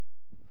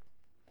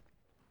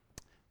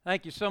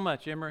Thank you so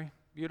much, Emery.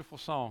 Beautiful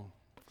song.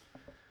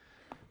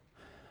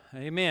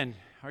 Amen.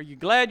 Are you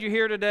glad you're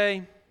here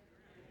today?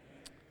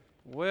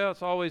 Well,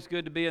 it's always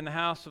good to be in the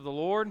house of the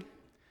Lord.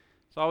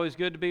 It's always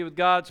good to be with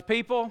God's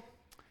people.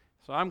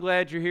 So I'm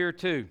glad you're here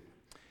too.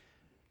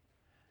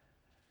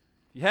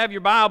 If you have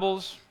your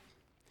Bibles,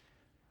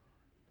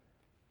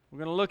 we're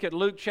going to look at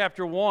Luke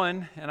chapter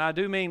 1, and I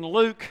do mean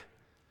Luke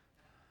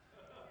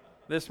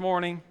this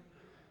morning.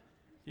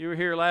 You were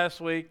here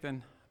last week,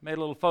 then made a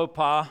little faux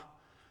pas.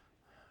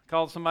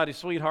 Called somebody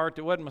sweetheart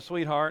that wasn't my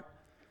sweetheart.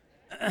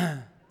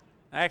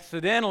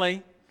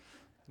 Accidentally.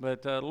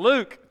 But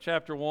Luke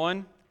chapter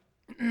 1.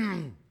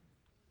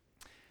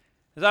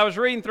 As I was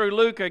reading through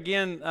Luke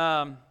again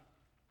a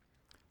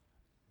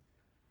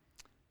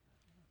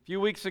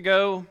few weeks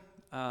ago,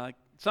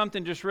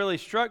 something just really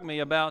struck me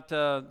about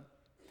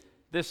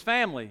this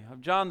family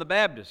of John the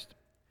Baptist.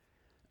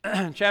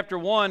 Chapter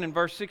 1 and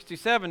verse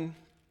 67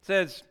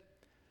 says,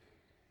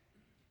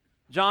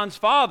 John's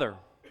father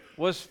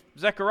was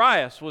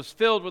Zacharias, was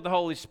filled with the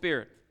Holy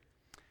Spirit.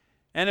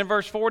 And in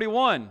verse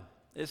 41,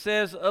 it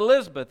says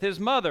Elizabeth, his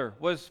mother,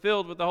 was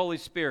filled with the Holy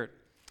Spirit.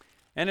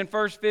 And in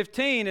verse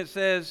 15, it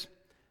says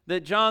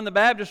that John the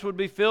Baptist would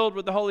be filled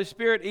with the Holy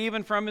Spirit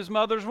even from his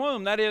mother's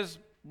womb. That is,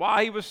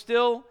 while he was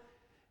still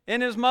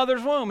in his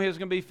mother's womb, he was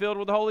going to be filled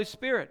with the Holy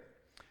Spirit.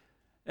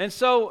 And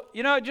so,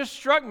 it just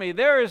struck me.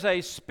 There is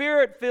a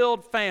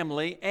Spirit-filled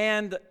family,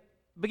 and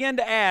began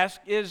to ask,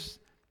 is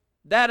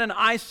that an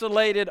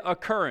isolated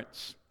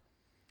occurrence?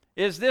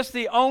 Is this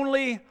the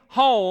only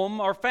home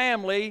or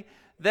family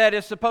that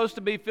is supposed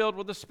to be filled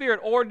with the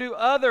Spirit? Or do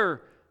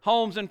other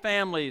homes and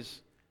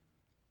families,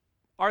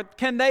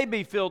 can they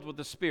be filled with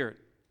the Spirit?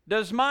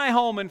 Does my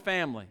home and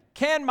family,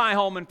 can my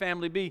home and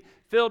family be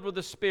filled with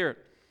the Spirit?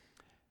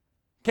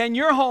 Can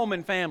your home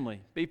and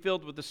family be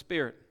filled with the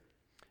Spirit?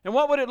 And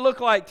what would it look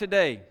like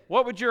today?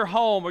 What would your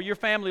home or your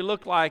family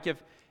look like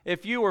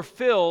if you were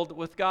filled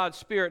with God's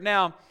Spirit?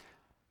 Now,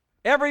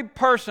 every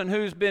person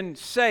who's been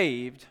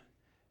saved,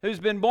 who's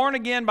been born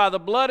again by the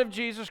blood of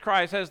Jesus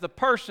Christ, has the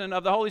person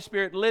of the Holy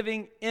Spirit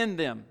living in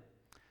them.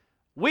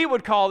 We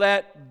would call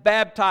that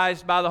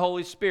baptized by the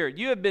Holy Spirit.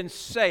 You have been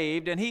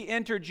saved, and He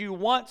entered you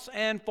once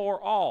and for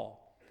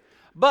all.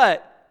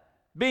 But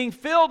being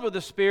filled with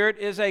the Spirit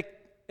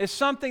is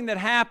something that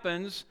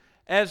happens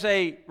as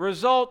a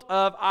result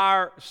of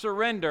our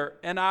surrender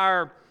and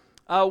our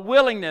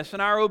willingness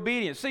and our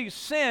obedience. See,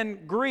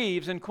 sin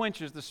grieves and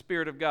quenches the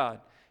Spirit of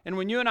God. And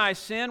when you and I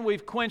sin,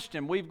 we've quenched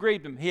Him, we've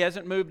grieved Him. He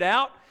hasn't moved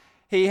out.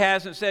 He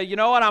hasn't said, you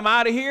know what, I'm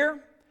out of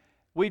here.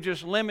 We've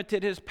just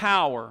limited His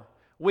power.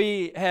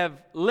 We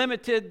have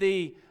limited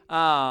the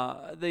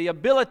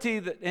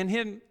ability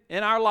in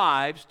our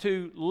lives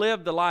to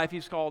live the life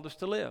He's called us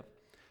to live.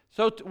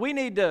 So we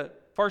need to,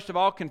 first of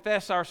all,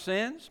 confess our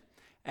sins,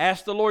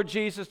 ask the Lord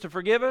Jesus to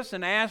forgive us,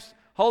 and ask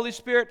Holy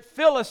Spirit,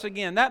 fill us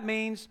again. That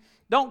means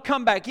don't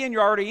come back in,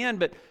 you're already in,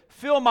 but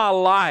fill my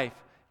life.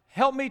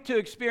 Help me to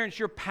experience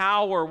your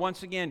power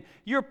once again,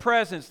 your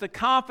presence, the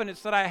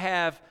confidence that I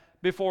have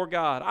before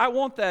God. I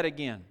want that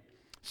again.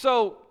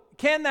 So,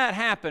 can that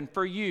happen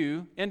for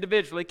you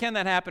individually? Can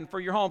that happen for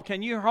your home?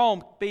 Can your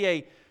home be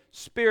a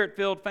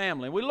Spirit-filled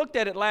family? We looked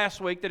at it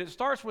last week that it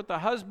starts with the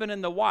husband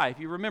and the wife.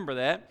 You remember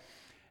that?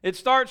 It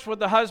starts with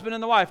the husband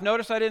and the wife.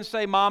 Notice I didn't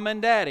say mom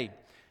and daddy.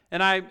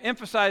 And I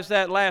emphasized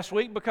that last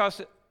week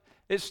because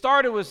it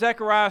started with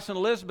Zacharias and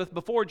Elizabeth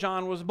before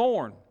John was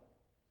born.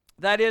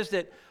 That is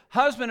that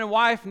husband and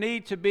wife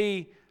need to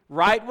be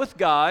right with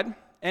God.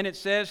 And it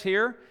says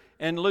here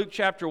in Luke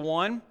chapter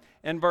 1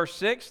 and verse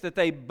 6 that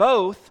they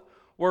both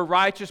were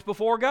righteous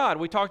before God.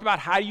 We talked about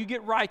how you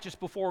get righteous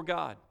before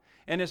God.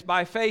 And it's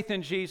by faith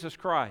in Jesus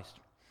Christ.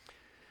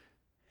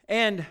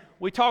 And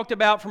we talked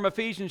about from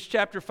Ephesians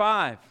chapter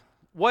 5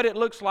 what it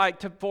looks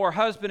like for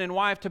husband and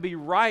wife to be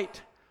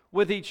right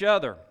with each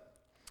other.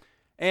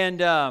 And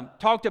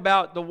talked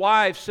about the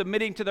wives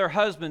submitting to their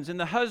husbands and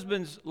the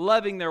husbands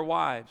loving their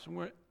wives.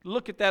 We'll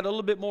look at that a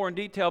little bit more in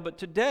detail. But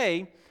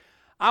today,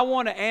 I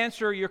want to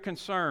answer your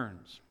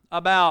concerns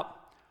about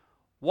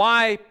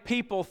why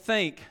people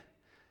think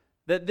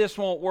that this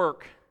won't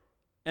work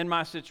in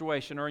my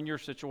situation or in your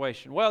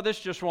situation. Well, this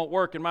just won't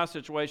work in my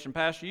situation,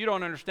 Pastor. You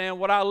don't understand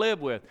what I live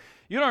with.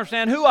 You don't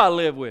understand who I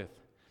live with.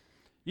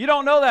 You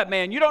don't know that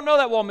man. You don't know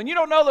that woman. You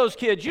don't know those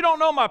kids. You don't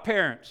know my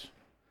parents.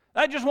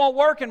 That just won't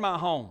work in my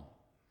home.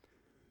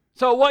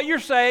 So what you're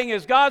saying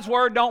is God's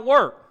Word don't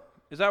work.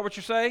 Is that what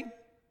you're saying?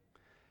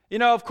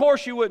 Of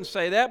course you wouldn't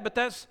say that, but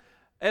that's,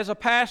 as a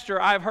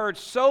pastor, I've heard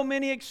so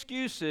many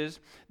excuses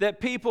that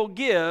people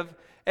give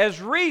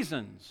as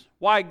reasons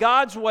why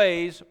God's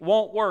ways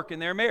won't work in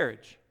their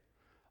marriage,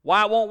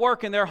 why it won't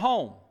work in their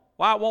home,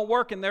 why it won't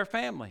work in their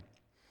family.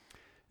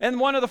 And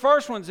one of the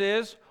first ones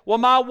is, well,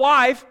 my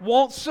wife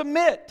won't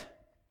submit.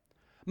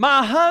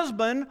 My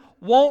husband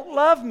won't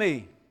love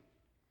me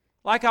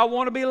like I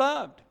want to be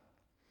loved.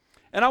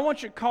 And I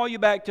want you to call you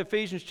back to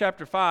Ephesians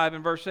chapter 5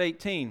 and verse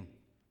 18.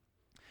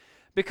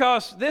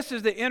 Because this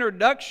is the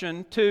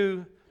introduction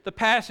to the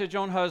passage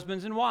on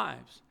husbands and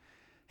wives.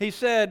 He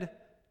said,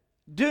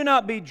 do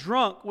not be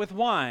drunk with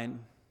wine,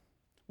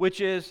 which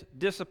is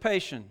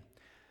dissipation,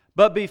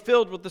 but be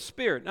filled with the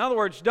Spirit. In other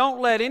words, don't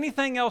let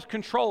anything else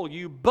control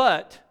you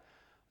but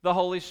the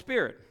Holy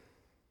Spirit.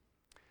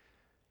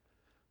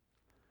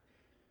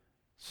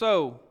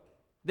 So,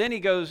 then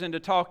he goes into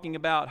talking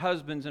about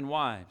husbands and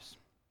wives.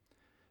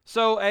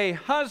 So, a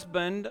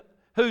husband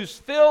who's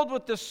filled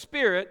with the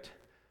Spirit,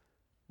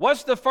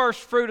 what's the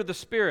first fruit of the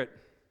Spirit?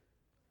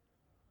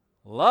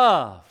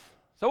 Love.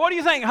 So what do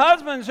you think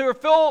husbands who are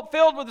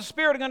filled with the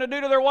Spirit are going to do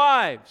to their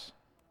wives?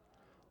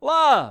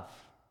 Love.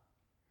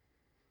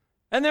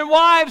 And then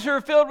wives who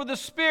are filled with the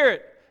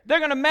Spirit, they're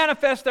going to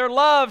manifest their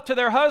love to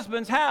their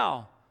husbands.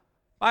 How?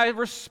 By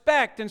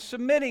respect and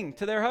submitting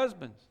to their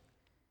husbands.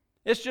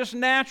 It's just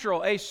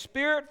natural. A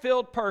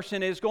Spirit-filled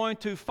person is going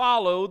to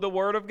follow the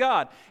Word of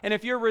God. And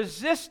if you're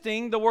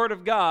resisting the Word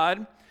of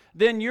God,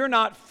 then you're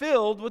not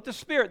filled with the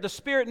Spirit. The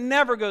Spirit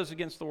never goes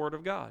against the Word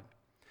of God.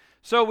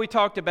 So we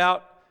talked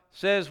about,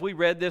 we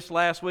read this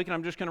last week, and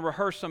I'm just going to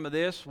rehearse some of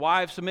this.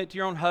 Wives, submit to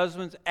your own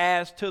husbands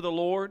as to the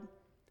Lord.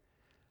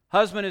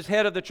 Husband is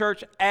head of the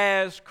church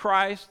as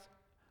Christ.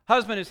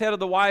 Husband is head of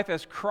the wife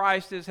as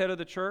Christ is head of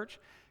the church.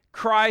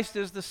 Christ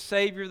is the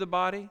Savior of the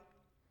body.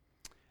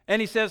 And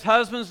he says,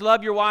 husbands,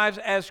 love your wives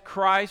as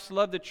Christ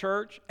loved the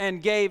church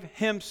and gave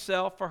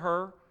himself for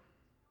her.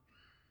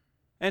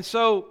 And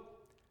so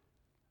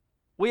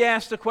we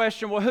asked the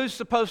question, well, who's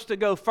supposed to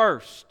go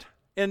first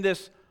in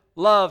this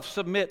love,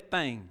 submit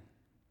thing?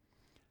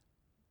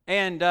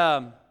 And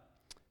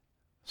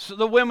so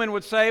the women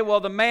would say, well,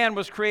 the man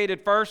was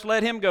created first,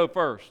 let him go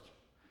first.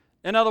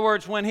 In other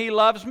words, when he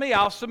loves me,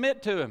 I'll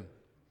submit to him.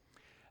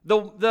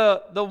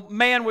 The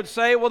man would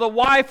say, well, the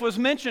wife was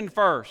mentioned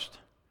first,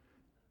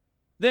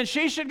 then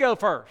she should go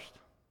first.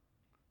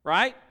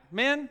 Right,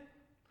 men?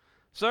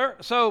 Sir?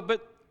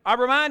 But I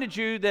reminded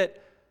you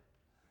that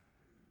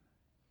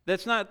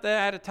that's not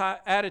the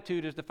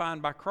attitude as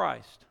defined by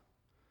Christ.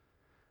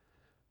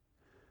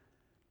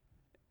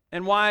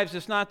 And wives,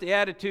 it's not the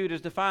attitude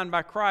as defined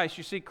by Christ.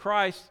 You see,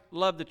 Christ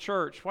loved the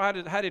church. How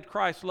did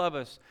Christ love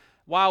us?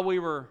 While we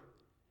were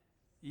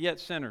yet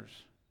sinners,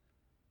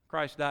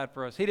 Christ died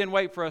for us. He didn't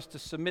wait for us to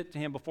submit to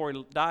Him before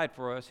He died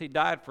for us. He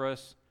died for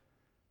us.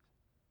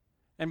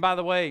 And by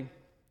the way,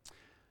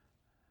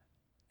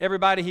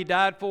 everybody He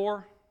died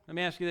for, let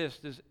me ask you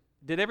this.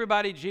 Did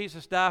everybody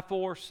Jesus die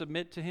for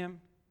submit to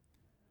Him?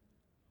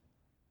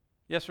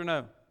 Yes or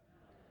no?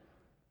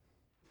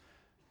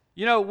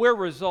 You know, we're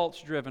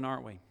results driven,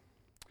 aren't we?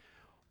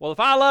 Well, if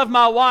I love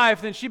my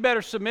wife, then she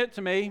better submit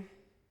to me.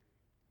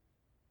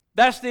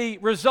 That's the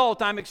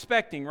result I'm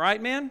expecting, right,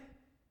 men?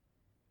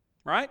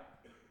 Right?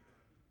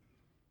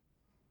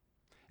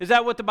 Is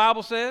that what the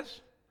Bible says?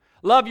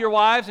 Love your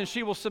wives and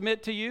she will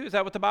submit to you. Is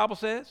that what the Bible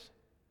says?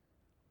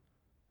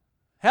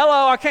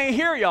 Hello, I can't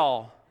hear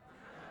y'all.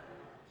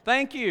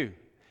 Thank you.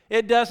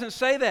 It doesn't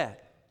say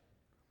that.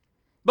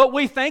 But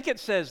we think it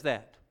says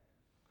that.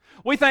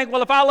 We think,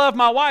 well, if I love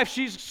my wife,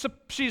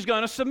 she's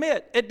going to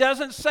submit. It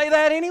doesn't say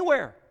that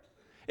anywhere.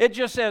 It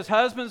just says,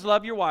 husbands,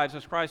 love your wives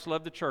as Christ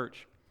loved the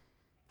church.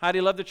 How do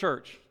you love the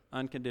church?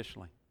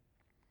 Unconditionally.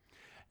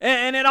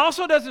 And it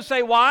also doesn't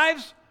say,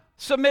 wives,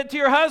 submit to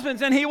your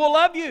husbands and he will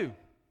love you.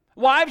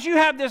 Wives, you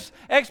have this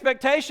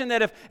expectation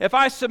that if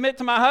I submit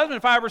to my husband,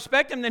 if I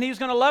respect him, then he's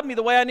going to love me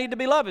the way I need to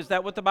be loved. Is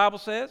that what the Bible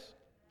says?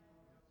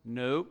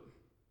 Nope.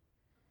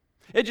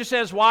 It just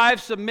says,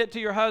 wives, submit to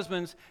your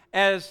husbands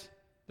as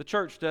the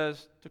church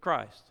does to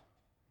Christ.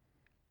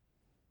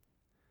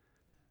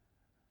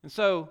 And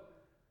so,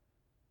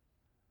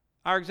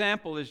 our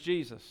example is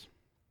Jesus.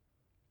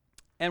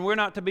 And we're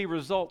not to be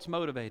results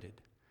motivated.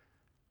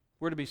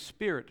 We're to be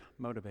Spirit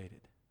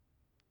motivated.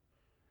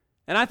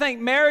 And I think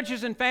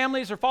marriages and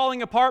families are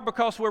falling apart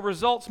because we're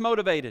results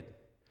motivated.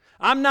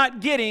 I'm not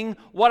getting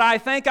what I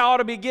think I ought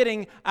to be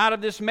getting out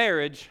of this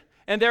marriage,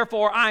 and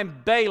therefore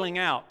I'm bailing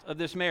out of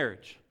this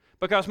marriage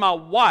because my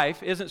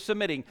wife isn't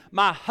submitting,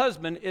 my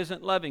husband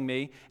isn't loving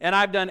me, and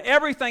I've done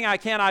everything I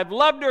can. I've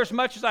loved her as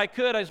much as I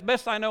could, as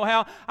best I know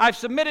how. I've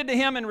submitted to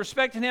him and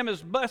respected him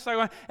as best I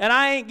can, and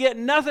I ain't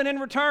getting nothing in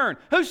return.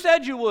 Who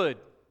said you would?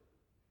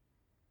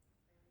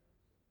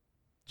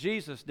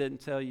 Jesus didn't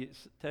tell you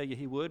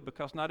he would,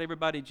 because not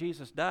everybody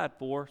Jesus died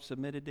for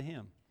submitted to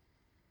him.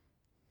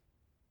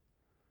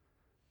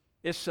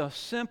 It's a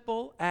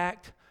simple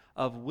act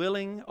of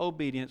willing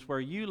obedience where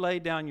you lay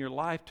down your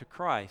life to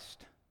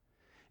Christ.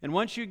 And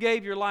once you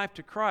gave your life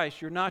to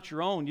Christ, you're not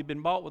your own. You've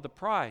been bought with a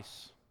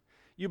price.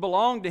 You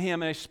belong to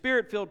him, and a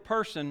Spirit-filled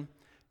person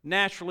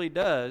naturally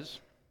does,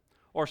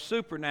 or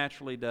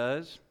supernaturally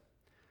does,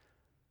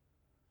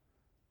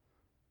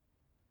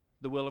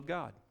 the will of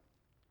God,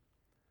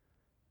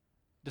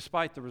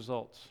 despite the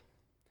results.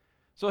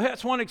 So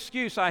that's one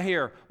excuse I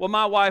hear. Well,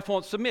 my wife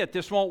won't submit.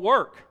 This won't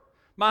work.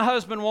 My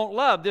husband won't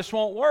love. This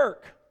won't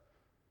work.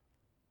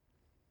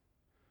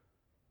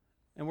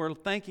 And we're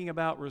thinking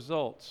about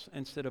results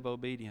instead of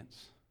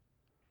obedience.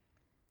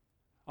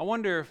 I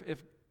wonder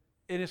if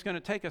and it's going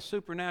to take a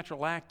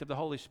supernatural act of the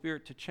Holy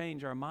Spirit to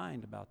change our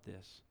mind about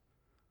this,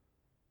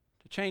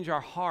 to change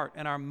our heart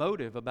and our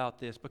motive about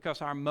this,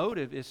 because our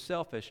motive is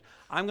selfish.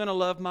 I'm going to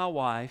love my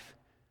wife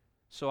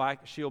so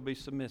she'll be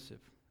submissive.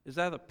 Is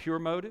that a pure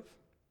motive?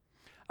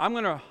 I'm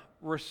going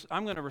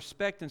to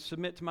respect and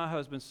submit to my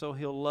husband so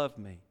he'll love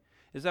me.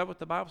 Is that what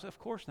the Bible says? Of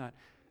course not.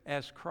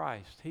 As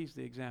Christ, He's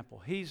the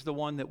example. He's the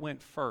one that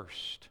went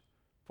first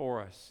for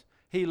us.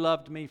 He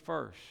loved me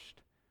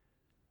first.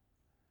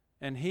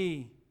 And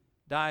He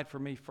died for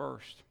me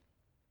first.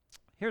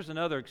 Here's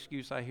another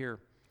excuse I hear.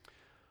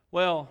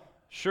 Well,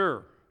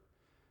 sure,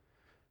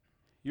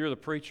 you're the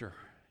preacher.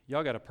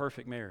 Y'all got a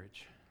perfect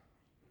marriage.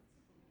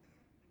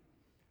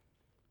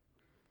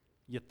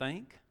 You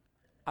think?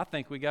 I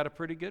think we got a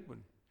pretty good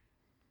one.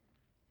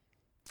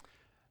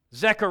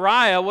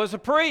 Zechariah was a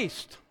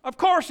priest. Of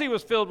course he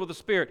was filled with the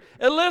Spirit.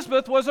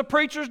 Elizabeth was a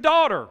preacher's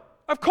daughter.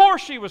 Of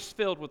course she was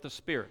filled with the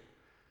Spirit.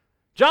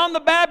 John the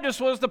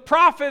Baptist was the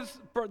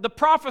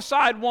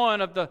prophesied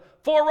one of the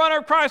forerunner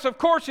of Christ. Of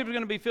course he was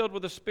going to be filled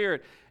with the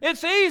Spirit.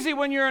 It's easy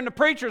when you're in the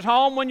preacher's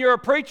home, when you're a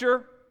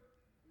preacher.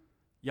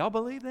 Y'all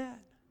believe that?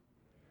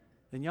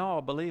 Then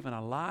y'all believe in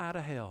a lie out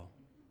of hell.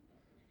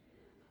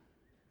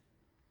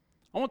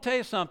 I want to tell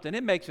you something.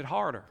 It makes it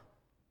harder.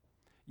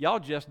 Y'all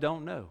just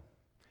don't know.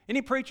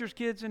 Any preachers'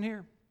 kids in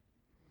here?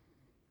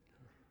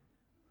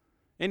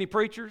 Any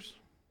preachers?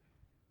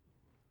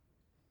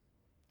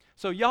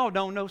 So y'all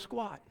don't know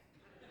squat.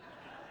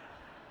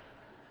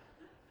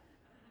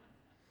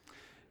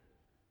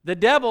 The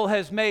devil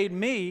has made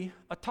me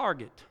a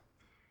target.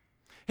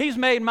 He's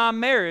made my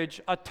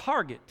marriage a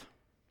target.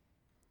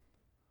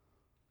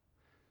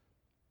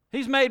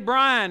 He's made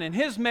Brian and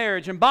his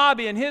marriage and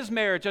Bobby and his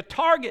marriage a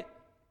target.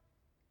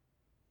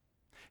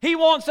 He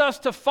wants us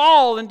to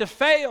fall and to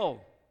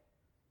fail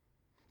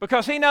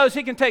because he knows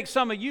he can take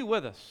some of you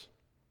with us.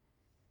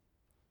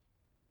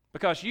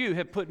 Because you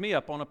have put me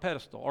up on a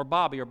pedestal, or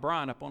Bobby or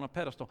Brian up on a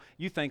pedestal.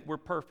 You think we're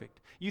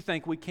perfect. You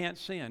think we can't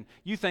sin.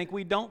 You think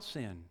we don't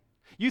sin.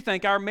 You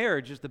think our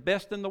marriage is the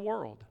best in the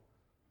world.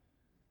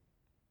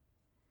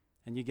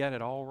 And you got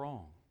it all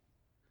wrong.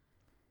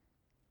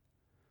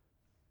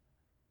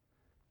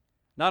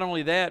 Not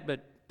only that,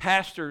 but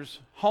pastors'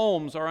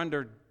 homes are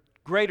under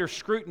greater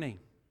scrutiny.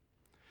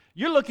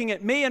 You're looking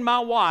at me and my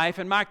wife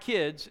and my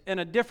kids in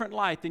a different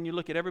light than you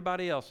look at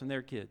everybody else and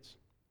their kids.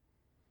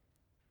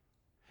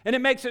 And it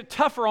makes it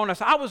tougher on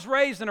us. I was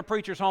raised in a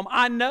preacher's home.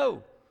 I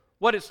know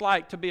what it's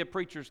like to be a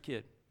preacher's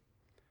kid.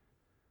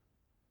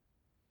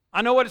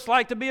 I know what it's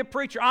like to be a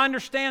preacher. I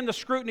understand the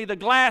scrutiny, the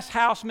glass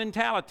house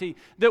mentality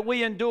that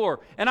we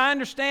endure. And I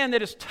understand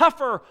that it's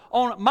tougher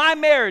on my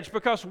marriage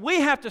because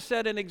we have to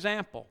set an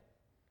example.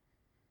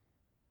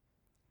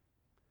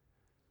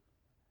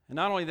 And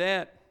not only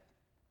that,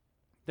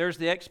 there's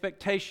the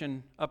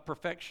expectation of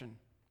perfection.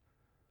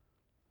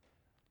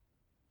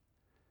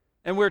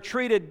 And we're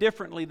treated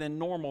differently than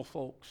normal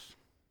folks.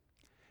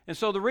 And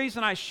so the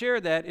reason I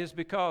share that is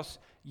because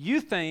you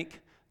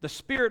think the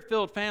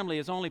Spirit-filled family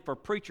is only for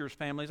preachers'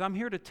 families. I'm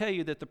here to tell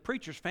you that the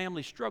preacher's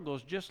family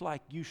struggles just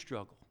like you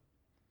struggle.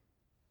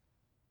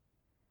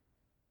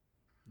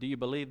 Do you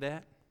believe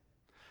that?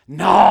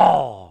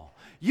 No!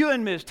 You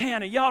and Miss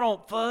Tanner, y'all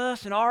don't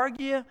fuss and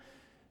argue.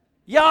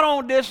 Y'all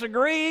don't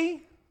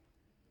disagree.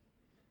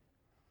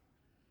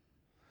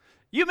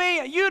 You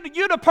mean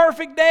you're the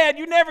perfect dad.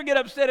 You never get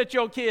upset at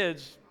your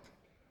kids.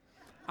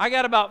 I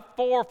got about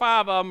 4 or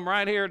 5 of them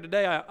right here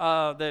today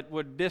that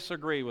would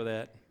disagree with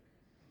that.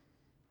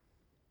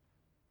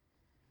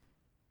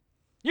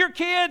 Your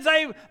kids,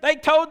 they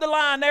towed the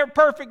line. They're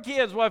perfect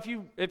kids. Well,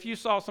 if you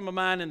saw some of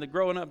mine in the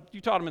growing up,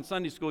 you taught them in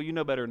Sunday school, you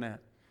know better than that.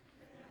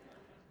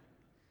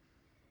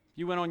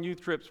 You went on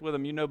youth trips with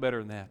them, you know better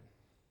than that.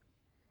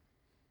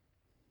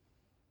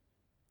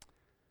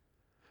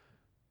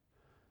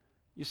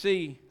 You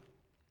see,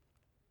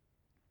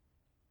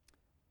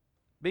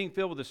 being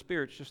filled with the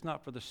Spirit is just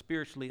not for the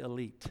spiritually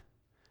elite.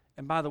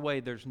 And by the way,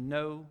 there's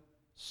no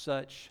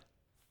such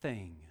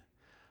thing.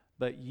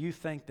 But you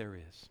think there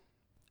is.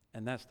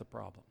 And that's the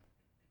problem.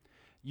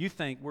 You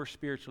think we're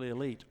spiritually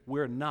elite.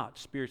 We're not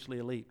spiritually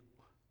elite.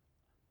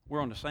 We're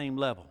on the same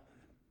level.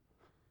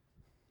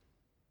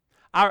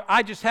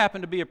 I just happen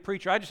to be a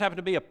preacher. I just happen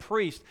to be a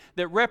priest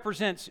that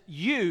represents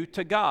you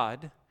to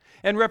God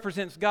and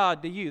represents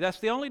God to you. That's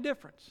the only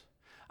difference.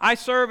 I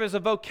serve as a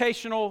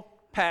vocational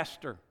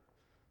pastor.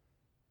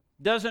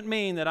 Doesn't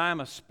mean that I'm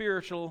a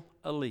spiritual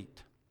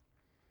elite.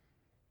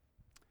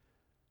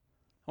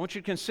 I want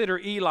you to consider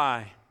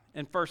Eli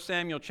in 1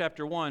 Samuel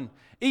chapter 1.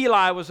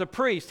 Eli was a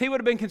priest. He would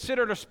have been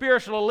considered a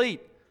spiritual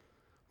elite.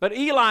 But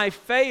Eli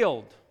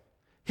failed.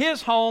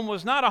 His home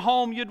was not a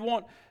home you'd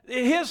want.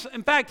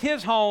 In fact,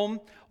 his home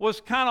was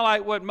kind of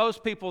like what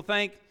most people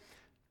think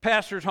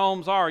pastors'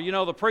 homes are. You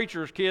know, the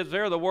preacher's kids,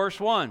 they're the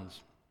worst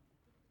ones.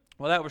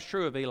 Well, that was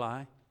true of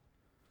Eli.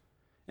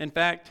 In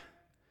fact,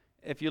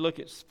 if you look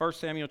at 1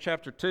 Samuel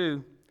chapter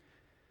 2,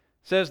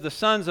 it says the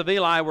sons of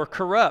Eli were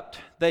corrupt.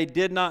 They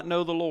did not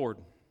know the Lord.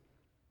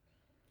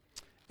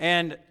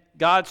 And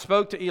God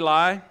spoke to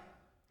Eli.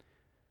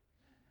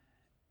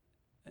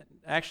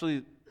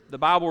 Actually, the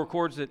Bible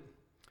records that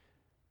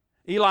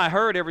Eli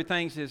heard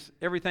everything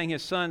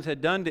his sons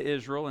had done to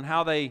Israel and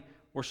how they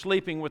were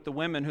sleeping with the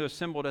women who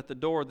assembled at the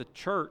door of the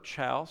church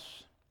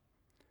house.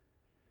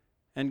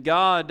 And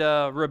God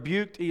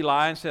rebuked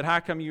Eli and said, how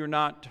come you're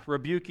not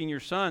rebuking your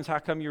sons? How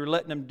come you're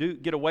letting them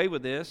get away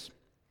with this?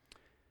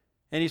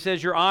 And he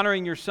says, you're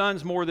honoring your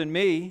sons more than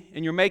me,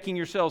 and you're making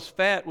yourselves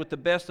fat with the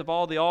best of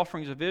all the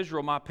offerings of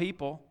Israel, my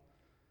people.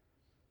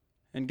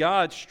 And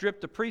God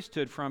stripped the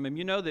priesthood from him.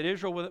 You know that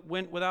Israel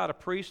went without a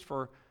priest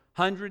for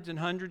hundreds and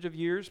hundreds of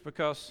years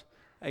because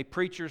a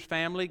preacher's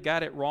family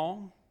got it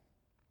wrong.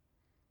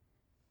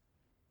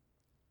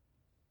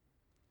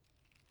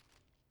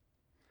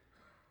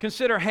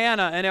 Consider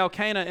Hannah and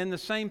Elkanah in the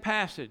same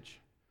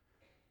passage.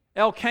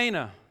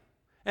 Elkanah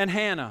and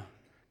Hannah,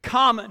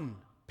 common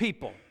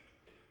people,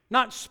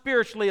 not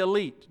spiritually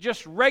elite,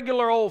 just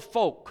regular old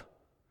folk.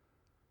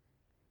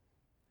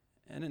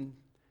 And then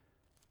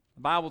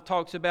the Bible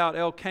talks about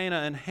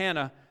Elkanah and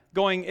Hannah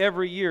going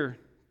every year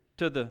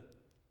to the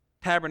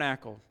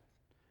tabernacle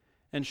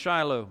in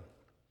Shiloh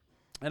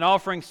and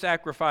offering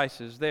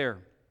sacrifices there.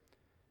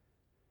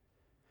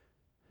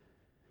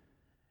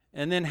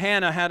 And then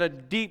Hannah had a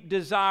deep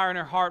desire in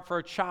her heart for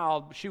a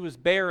child. She was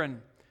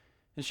barren.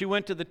 And she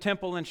went to the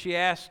temple and she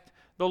asked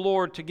the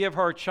Lord to give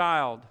her a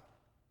child.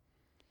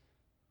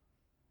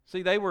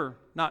 See, they were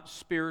not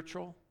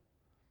spiritual.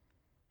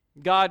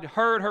 God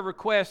heard her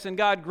request, and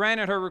God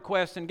granted her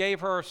request and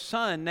gave her a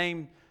son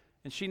and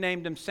she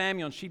named him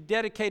Samuel. And she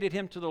dedicated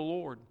him to the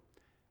Lord.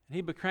 And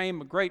he became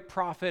a great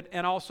prophet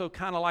and also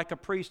kind of like a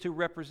priest who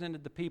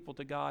represented the people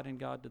to God and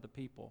God to the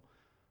people.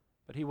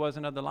 But he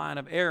wasn't of the line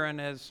of Aaron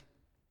as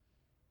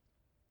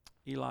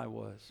Eli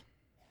was.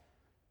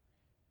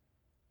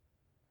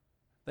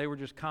 They were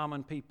just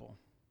common people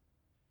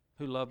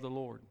who loved the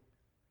Lord.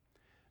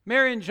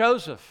 Mary and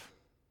Joseph,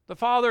 the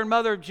father and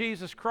mother of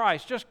Jesus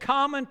Christ, just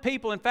common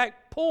people, in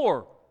fact,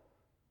 poor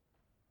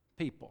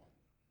people.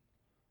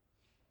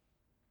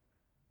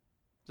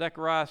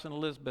 Zacharias and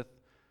Elizabeth,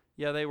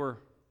 yeah, they were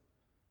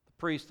the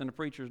priest and the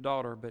preacher's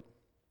daughter, but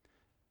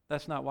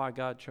that's not why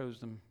God chose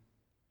them.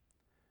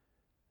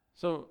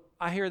 So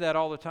I hear that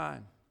all the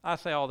time. I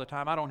say all the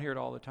time. I don't hear it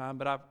all the time,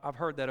 but I've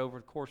heard that over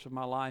the course of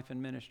my life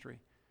and ministry.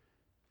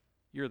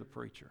 You're the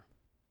preacher.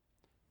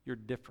 You're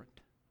different.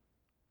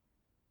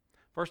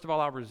 First of all,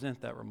 I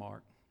resent that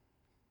remark.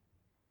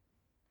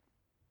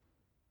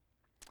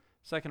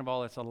 Second of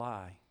all, it's a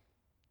lie.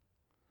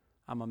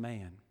 I'm a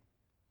man.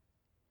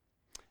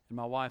 And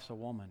my wife's a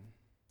woman.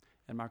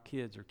 And my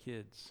kids are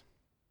kids.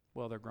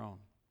 Well, they're grown,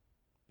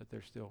 but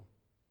they're still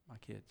my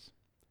kids.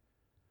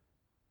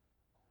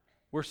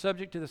 We're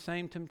subject to the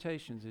same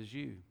temptations as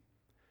you.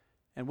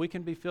 And we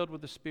can be filled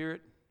with the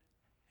Spirit,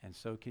 and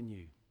so can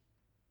you.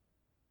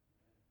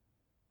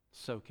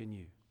 So can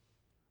you.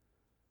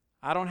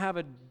 I don't have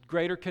a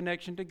greater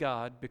connection to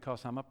God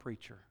because I'm a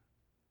preacher.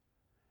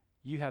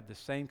 You have the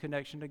same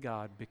connection to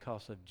God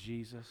because of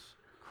Jesus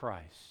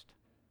Christ.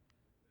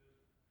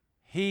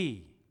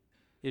 He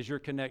is your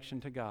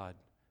connection to God,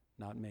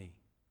 not me.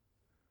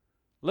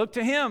 Look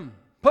to Him.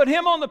 Put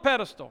Him on the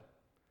pedestal.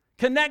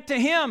 Connect to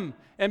Him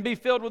and be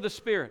filled with the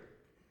Spirit.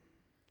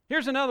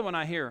 Here's another one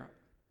I hear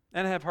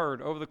and have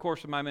heard over the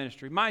course of my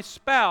ministry. My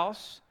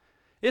spouse,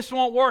 this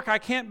won't work. I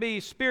can't be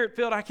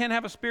Spirit-filled. I can't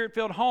have a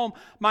Spirit-filled home.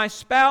 My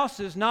spouse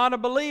is not a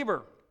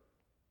believer.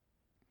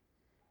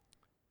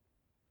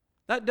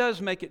 That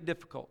does make it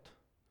difficult.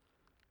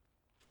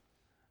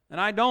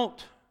 And I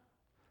don't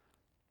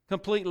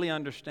completely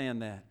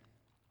understand that.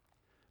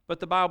 But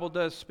the Bible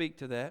does speak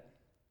to that.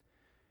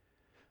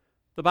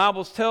 The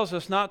Bible tells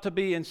us not to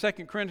be, in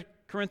 2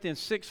 Corinthians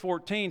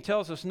 6:14,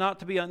 tells us not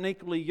to be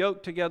unequally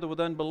yoked together with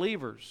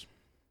unbelievers.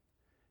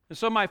 And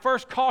so my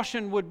first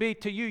caution would be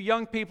to you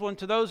young people and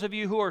to those of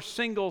you who are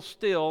single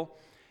still,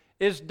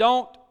 is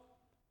don't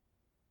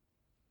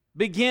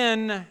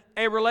begin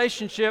a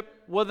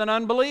relationship with an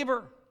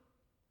unbeliever.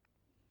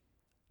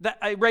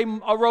 A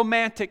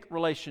romantic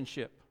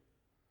relationship.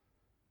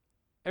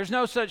 There's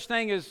no such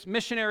thing as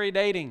missionary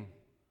dating.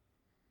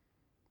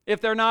 If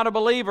they're not a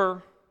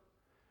believer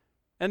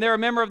and they're a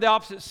member of the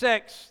opposite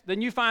sex, then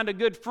you find a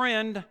good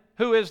friend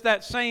who is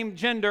that same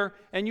gender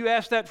and you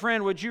ask that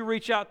friend, would you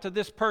reach out to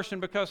this person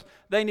because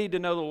they need to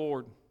know the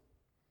Lord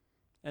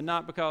and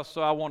not because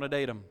so I want to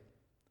date them.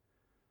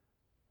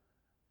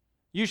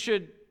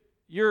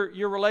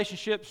 Your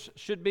relationships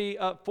should be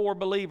for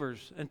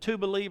believers and to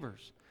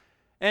believers.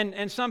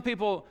 And some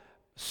people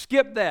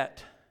skip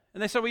that.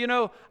 And they say,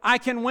 well, I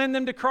can win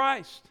them to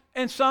Christ.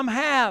 And some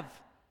have.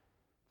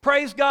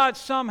 Praise God,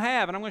 some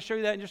have. And I'm going to show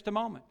you that in just a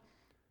moment.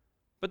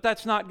 But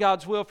that's not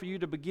God's will for you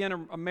to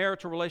begin a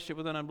marital relationship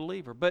with an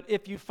unbeliever. But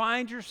if you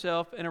find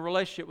yourself in a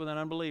relationship with an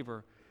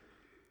unbeliever,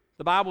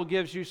 the Bible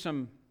gives you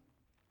some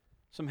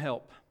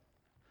help.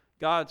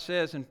 God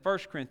says in 1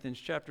 Corinthians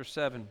chapter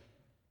 7,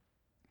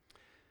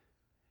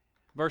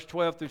 verse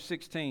 12 through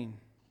 16.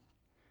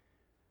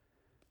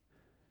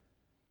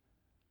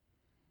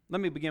 Let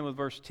me begin with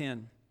verse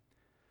 10.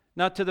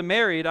 Now to the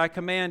married I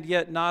command,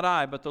 yet not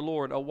I, but the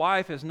Lord. A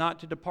wife is not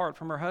to depart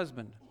from her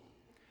husband.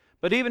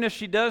 But even if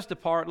she does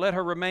depart, let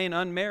her remain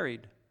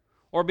unmarried,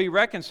 or be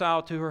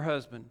reconciled to her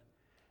husband.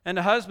 And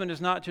the husband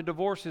is not to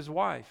divorce his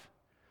wife.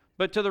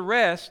 But to the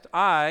rest,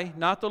 I,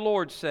 not the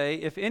Lord, say,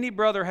 if any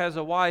brother has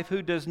a wife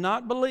who does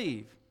not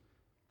believe,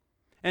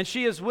 and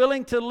she is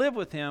willing to live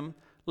with him,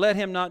 let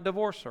him not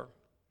divorce her.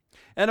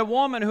 And a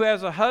woman who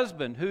has a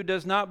husband who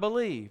does not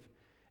believe,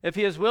 if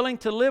he is willing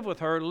to live with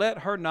her, let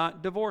her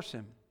not divorce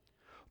him.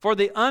 For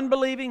the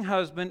unbelieving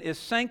husband is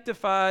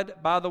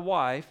sanctified by the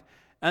wife,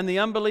 and the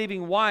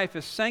unbelieving wife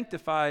is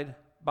sanctified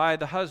by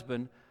the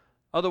husband.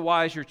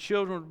 Otherwise your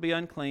children would be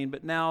unclean,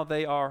 but now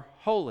they are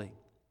holy.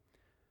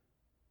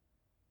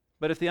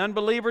 But if the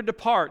unbeliever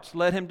departs,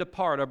 let him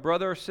depart. A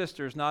brother or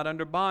sister is not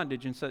under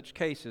bondage in such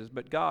cases,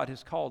 but God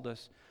has called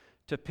us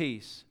to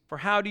peace. For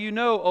how do you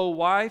know, O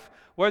wife,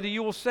 whether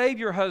you will save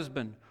your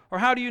husband? Or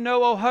how do you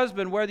know, O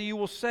husband, whether you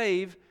will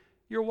save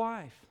your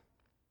wife?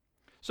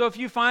 So if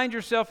you find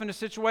yourself in a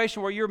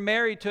situation where you're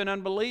married to an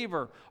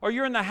unbeliever, or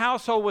you're in the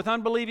household with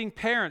unbelieving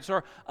parents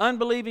or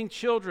unbelieving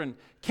children,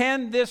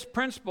 can this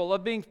principle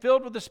of being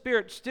filled with the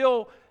Spirit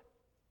still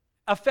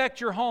affect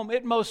your home?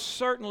 It most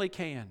certainly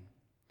can.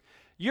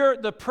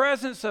 The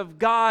presence of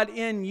God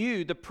in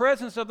you, the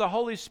presence of the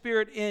Holy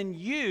Spirit in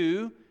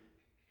you,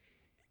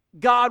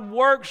 God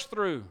works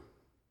through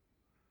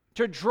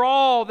to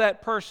draw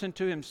that person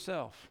to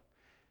Himself.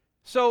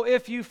 So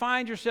if you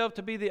find yourself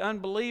to be the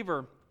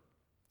unbeliever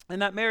in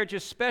that marriage,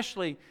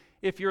 especially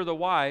if you're the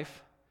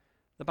wife,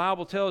 the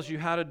Bible tells you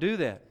how to do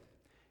that.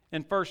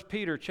 In 1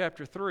 Peter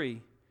chapter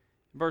 3,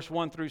 verse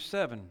 1 through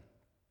 7,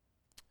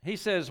 he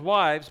says,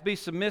 "Wives, be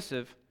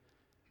submissive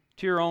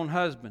to your own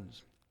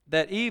husbands,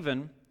 that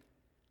even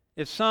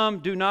if some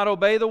do not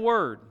obey the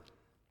word."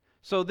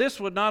 So this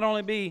would not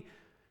only be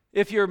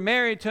if you're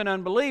married to an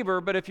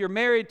unbeliever, but if you're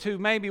married to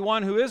maybe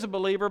one who is a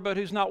believer but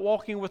who's not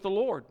walking with the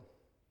Lord.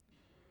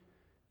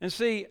 And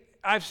see,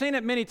 I've seen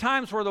it many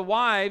times where the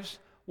wives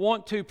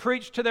want to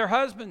preach to their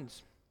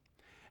husbands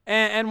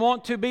and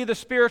want to be the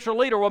spiritual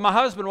leader. Well, my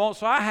husband won't,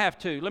 so I have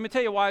to. Let me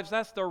tell you, wives,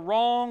 that's the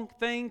wrong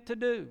thing to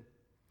do.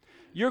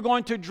 You're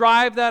going to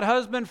drive that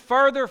husband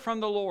further from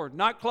the Lord,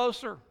 not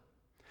closer.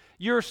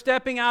 You're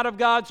stepping out of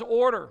God's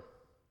order.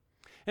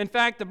 In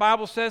fact, the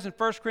Bible says in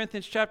 1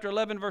 Corinthians chapter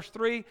 11, verse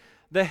 3,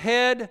 the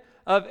head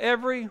of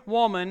every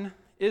woman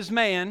is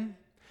man.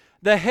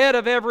 The head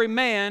of every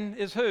man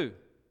is who?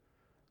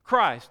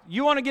 Christ.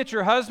 You want to get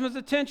your husband's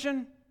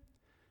attention?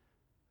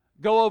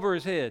 Go over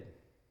his head.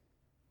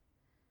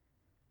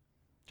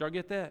 Did y'all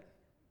get that?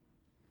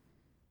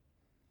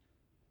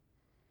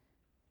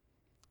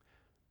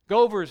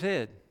 Go over his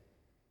head.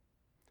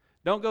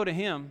 Don't go to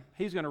him.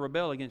 He's going to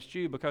rebel against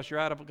you because you're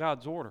out of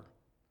God's order.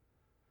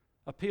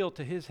 Appeal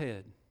to his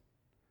head.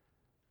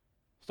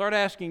 Start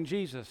asking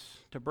Jesus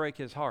to break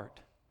his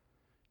heart,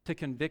 to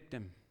convict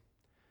him.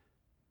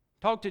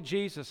 Talk to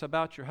Jesus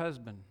about your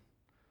husband.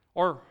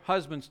 Or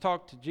husbands,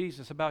 talk to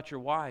Jesus about your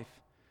wife.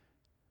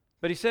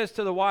 But he says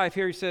to the wife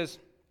here, he says,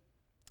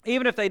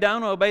 even if they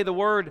don't obey the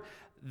word,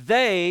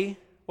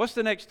 what's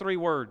the next three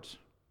words?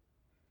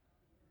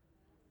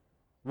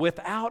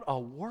 Without a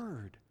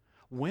word.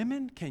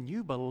 Women, can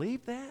you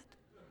believe that?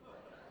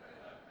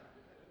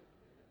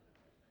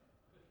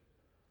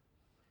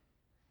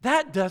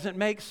 That doesn't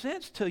make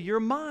sense to your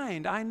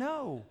mind, I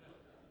know.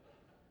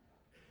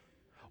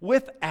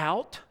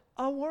 Without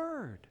a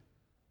word.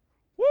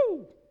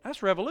 Woo!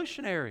 That's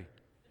revolutionary.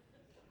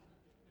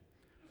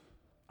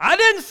 I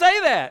didn't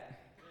say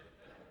that.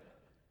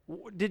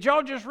 Did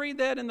y'all just read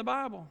that in the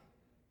Bible?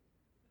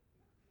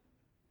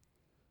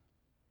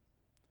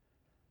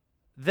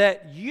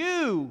 That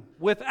you,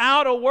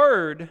 without a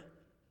word,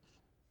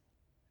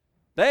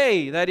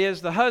 that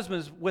is, the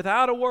husbands,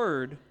 without a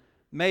word,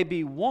 may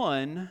be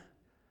won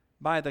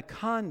by the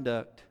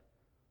conduct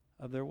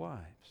of their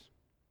wives.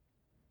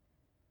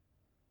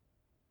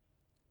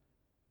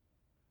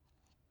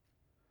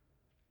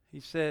 He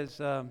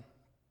says,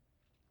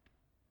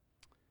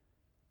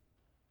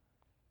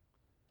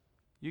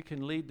 you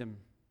can lead them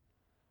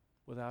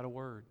without a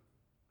word,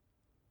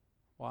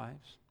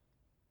 wives.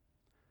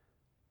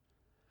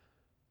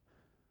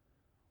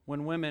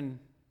 When women,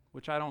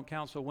 which I don't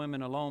counsel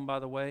women alone, by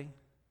the way,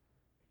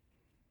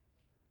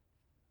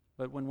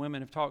 but when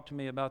women have talked to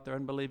me about their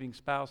unbelieving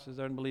spouses,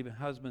 their unbelieving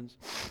husbands,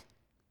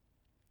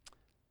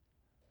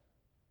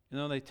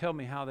 they tell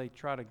me how they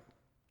try to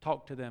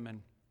talk to them.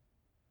 And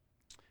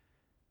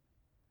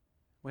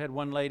we had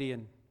one lady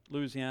in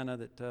Louisiana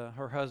that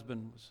her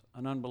husband was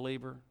an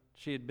unbeliever.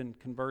 She had been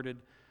converted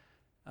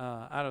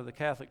out of the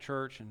Catholic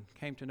Church and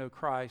came to know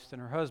Christ,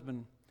 and her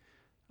husband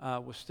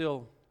was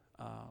still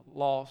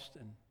lost,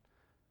 and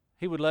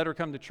he would let her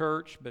come to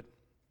church, but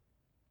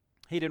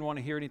he didn't want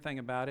to hear anything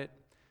about it.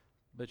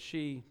 But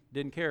she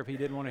didn't care if he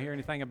didn't want to hear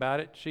anything about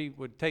it. She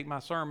would take my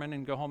sermon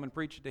and go home and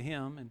preach it to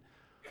him,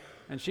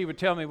 and she would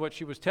tell me what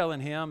she was telling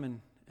him,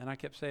 and I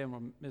kept saying,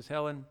 well, Ms.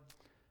 Helen,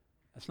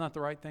 that's not the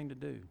right thing to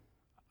do.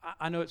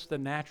 I know it's the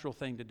natural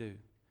thing to do.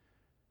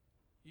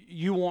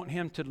 You want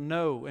him to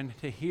know and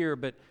to hear,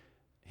 but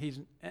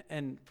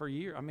and for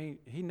years,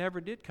 he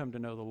never did come to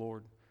know the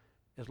Lord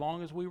as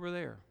long as we were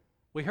there.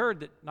 We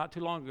heard that not too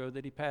long ago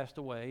that he passed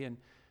away, and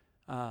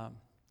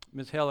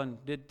Ms. Helen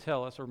did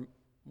tell us, or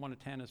one of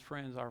Tana's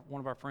friends, one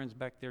of our friends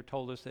back there,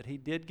 told us that he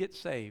did get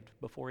saved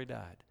before he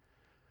died.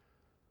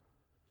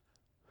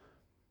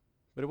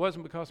 But it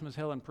wasn't because Ms.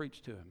 Helen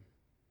preached to him,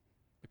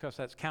 because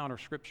that's counter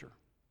Scripture.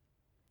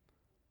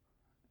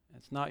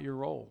 It's not your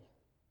role.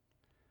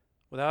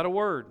 Without a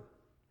word,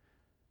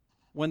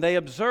 when they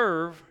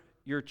observe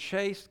your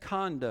chaste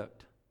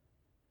conduct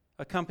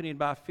accompanied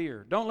by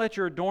fear, don't let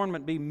your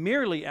adornment be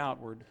merely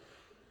outward,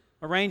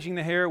 arranging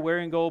the hair,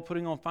 wearing gold,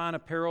 putting on fine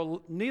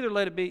apparel.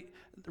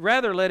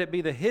 Rather let it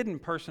be the hidden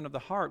person of the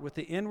heart, with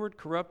the inward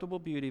corruptible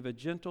beauty of a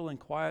gentle and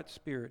quiet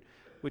spirit,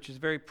 which is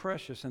very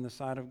precious in the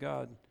sight of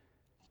God.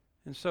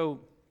 And so,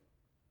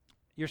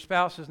 your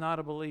spouse is not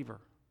a believer.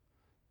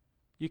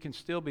 You can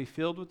still be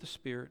filled with the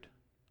Spirit.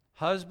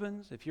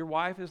 Husbands, if your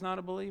wife is not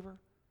a believer,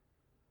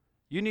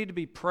 you need to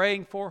be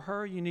praying for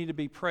her. You need to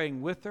be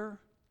praying with her.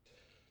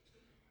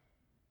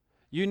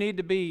 You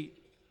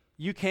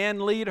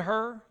can lead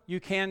her.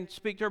 You can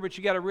speak to her, but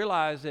you got to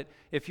realize that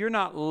if you're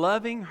not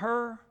loving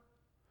her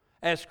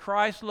as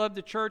Christ loved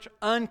the church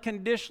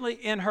unconditionally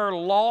in her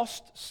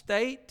lost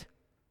state,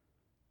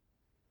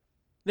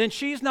 then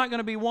she's not going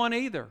to be one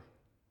either.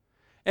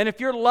 And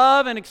if your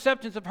love and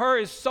acceptance of her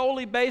is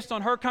solely based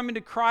on her coming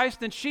to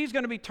Christ, then she's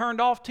going to be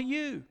turned off to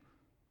you.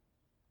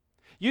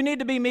 You need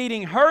to be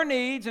meeting her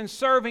needs and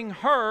serving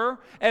her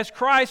as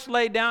Christ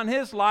laid down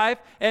His life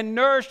and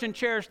nourished and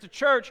cherished the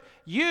church.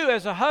 You,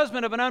 as a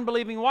husband of an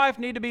unbelieving wife,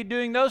 need to be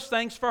doing those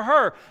things for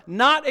her,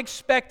 not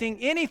expecting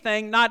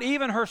anything, not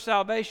even her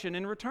salvation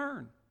in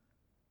return.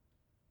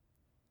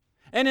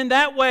 And in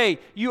that way,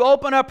 you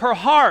open up her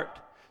heart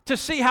to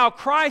see how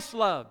Christ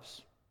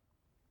loves.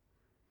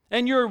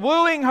 And you're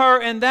wooing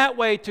her in that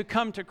way to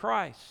come to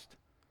Christ.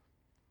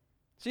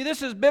 See,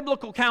 this is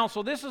biblical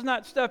counsel. This is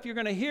not stuff you're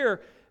going to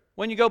hear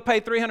when you go pay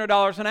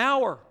 $300 an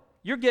hour.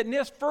 You're getting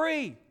this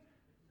free,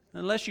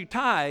 unless you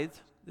tithe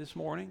this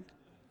morning.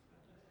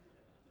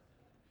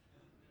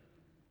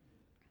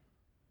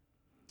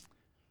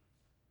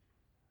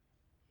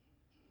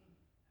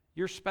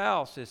 Your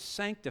spouse is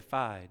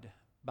sanctified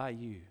by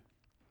you.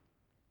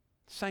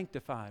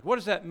 Sanctified. What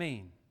does that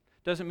mean?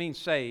 Doesn't mean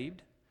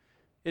saved.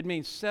 It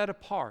means set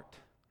apart.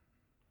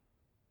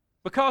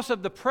 Because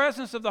of the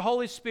presence of the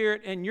Holy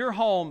Spirit in your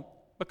home,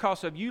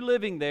 because of you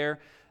living there,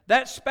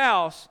 that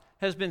spouse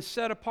has been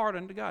set apart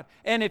unto God.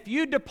 And if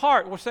you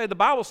depart, we'll say the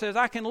Bible says,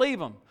 I can leave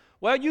them.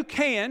 Well, you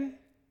can,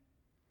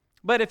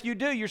 but if you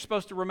do, you're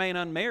supposed to remain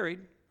unmarried.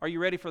 Are you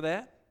ready for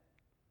that?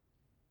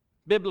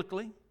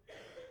 Biblically.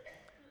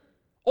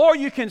 Or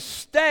you can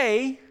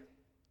stay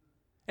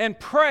and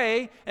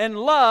pray and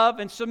love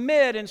and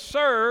submit and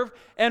serve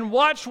and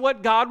watch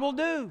what God will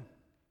do.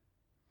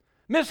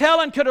 Miss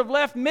Helen could have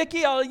left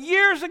Mickey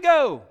years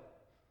ago.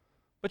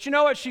 But you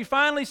know what? She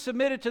finally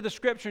submitted to the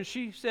Scripture, and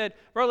she said,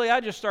 Brother Lee, I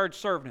just started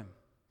serving him.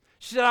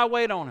 She said, I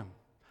wait on him.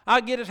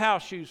 I get his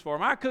house shoes for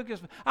him. I cook his...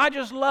 I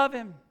just love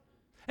him.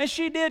 And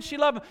she did. She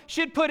loved him.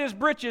 She'd put his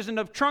britches in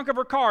the trunk of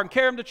her car and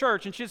carry him to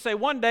church, and she'd say,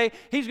 one day,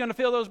 he's going to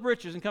fill those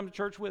britches and come to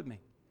church with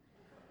me.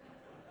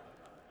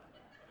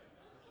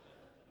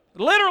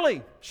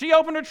 Literally, she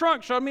opened her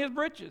trunk, showed me his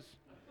britches.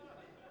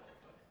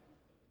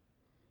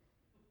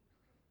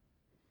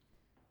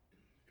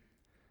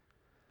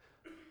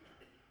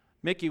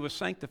 Mickey was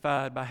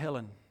sanctified by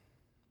Helen.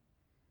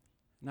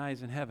 Now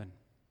he's in heaven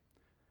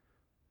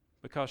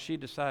because she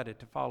decided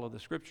to follow the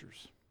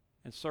Scriptures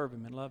and serve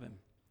Him and love Him.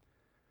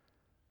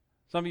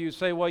 Some of you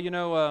say, well, you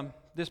know,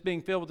 this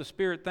being filled with the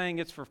Spirit thing,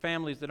 it's for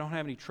families that don't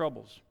have any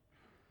troubles.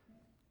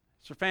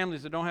 It's for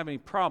families that don't have any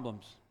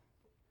problems.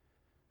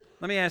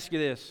 Let me ask you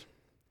this.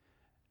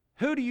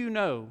 Who do you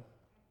know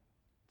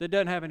that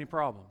doesn't have any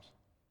problems?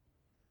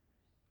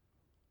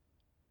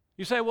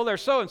 You say, well, they're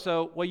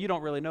so-and-so. Well, you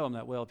don't really know them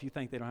that well if you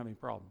think they don't have any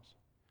problems.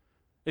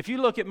 If you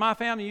look at my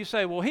family, you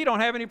say, well, he don't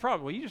have any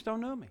problems. Well, you just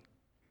don't know me.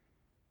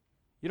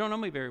 You don't know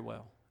me very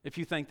well if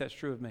you think that's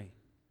true of me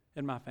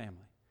and my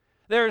family.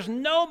 There's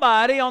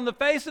nobody on the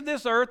face of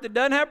this earth that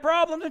doesn't have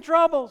problems and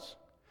troubles.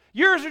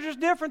 Yours are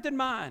just different than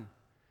mine.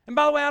 And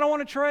by the way, I don't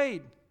want to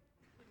trade.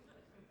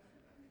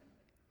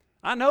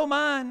 I know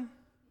mine.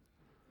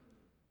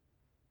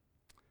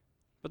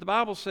 But the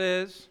Bible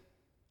says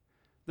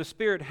the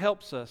Spirit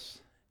helps us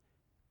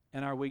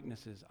in our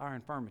weaknesses, our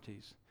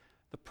infirmities.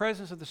 The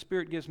presence of the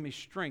Spirit gives me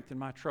strength in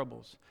my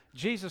troubles.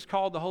 Jesus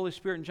called the Holy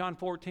Spirit in John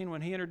 14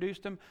 when He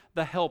introduced Him,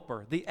 the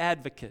helper, the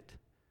advocate.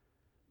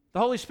 The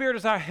Holy Spirit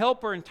is our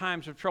helper in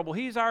times of trouble.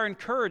 He's our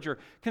encourager.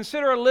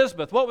 Consider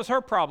Elizabeth. What was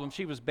her problem?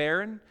 She was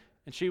barren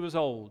and she was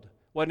old.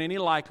 Wasn't any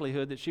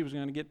likelihood that she was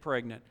going to get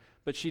pregnant,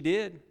 but she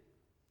did.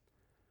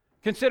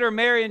 Consider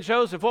Mary and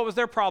Joseph. What was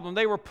their problem?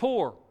 They were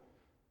poor.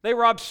 They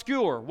were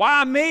obscure.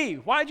 Why me?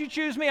 Why'd you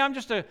choose me? I'm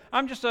just a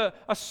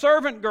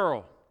servant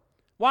girl.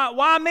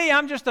 Why me?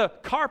 I'm just a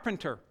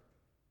carpenter.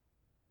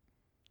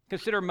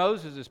 Consider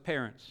Moses'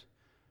 parents.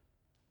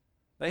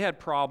 They had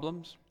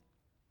problems.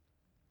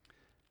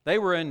 They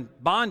were in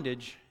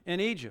bondage in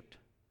Egypt.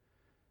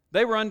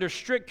 They were under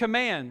strict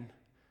command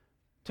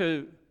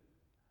to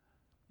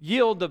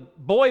yield the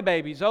boy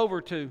babies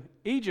over to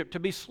Egypt to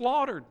be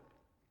slaughtered.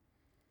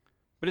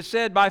 But it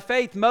said, by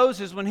faith,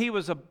 Moses, when he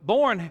was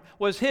born,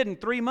 was hidden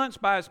 3 months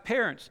by his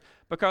parents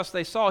because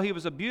they saw he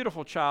was a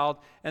beautiful child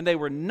and they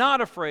were not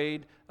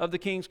afraid of the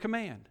king's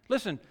command.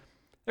 Listen,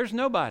 there's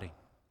nobody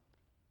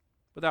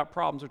without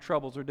problems or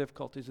troubles or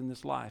difficulties in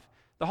this life.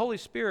 The Holy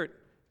Spirit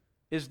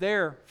is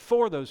there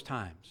for those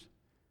times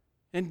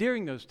and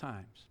during those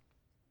times.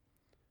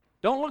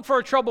 Don't look for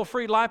a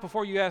trouble-free life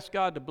before you ask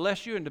God to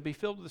bless you and to be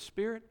filled with the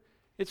Spirit.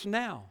 It's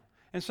now.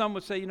 And some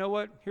would say, you know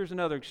what? Here's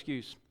another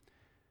excuse.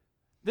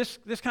 This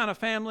kind of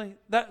family,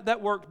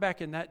 that worked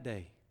back in that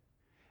day.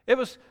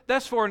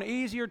 That's for an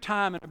easier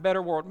time and a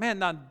better world. Man,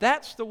 now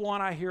that's the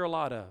one I hear a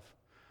lot of.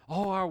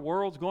 Oh, our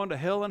world's going to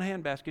hell in a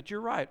handbasket.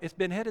 You're right. It's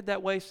been headed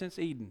that way since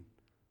Eden.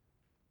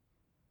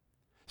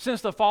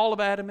 Since the fall of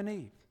Adam and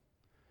Eve.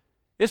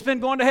 It's been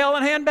going to hell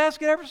in a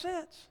handbasket ever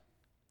since.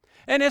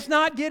 And it's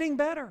not getting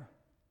better.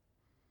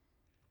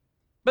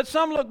 But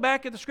some look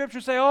back at the Scripture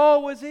and say, oh,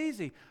 it was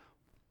easy.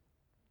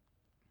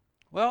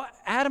 Well,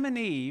 Adam and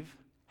Eve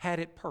had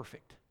it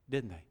perfect,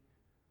 didn't they?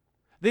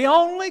 The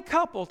only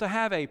couple to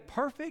have a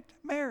perfect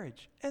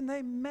marriage, and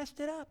they messed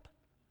it up.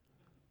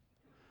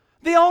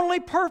 The only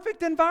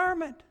perfect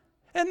environment,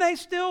 and they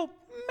still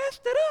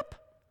messed it up.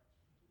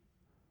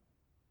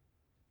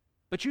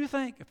 But you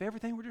think if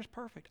everything were just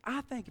perfect,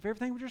 I think if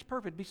everything were just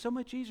perfect, it'd be so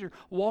much easier.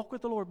 Walk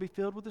with the Lord, be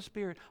filled with the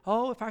Spirit.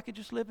 Oh, if I could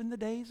just live in the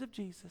days of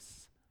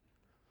Jesus.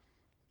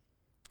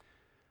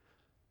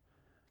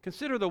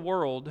 Consider the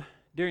world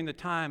during the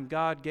time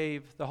God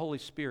gave the Holy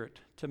Spirit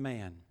to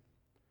man.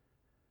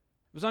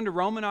 It was under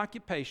Roman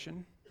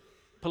occupation,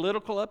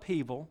 political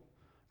upheaval,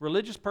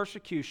 religious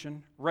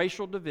persecution,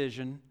 racial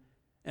division,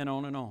 and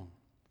on and on.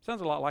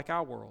 Sounds a lot like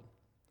our world.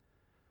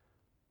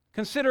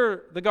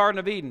 Consider the Garden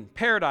of Eden,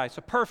 paradise,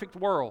 a perfect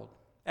world.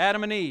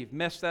 Adam and Eve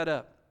messed that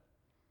up.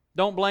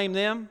 Don't blame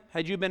them.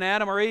 Had you been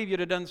Adam or Eve, you'd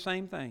have done the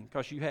same thing,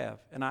 because you have,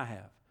 and I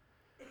have.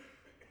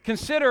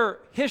 Consider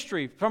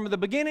history from the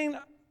beginning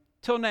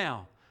till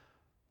now.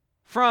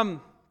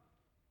 From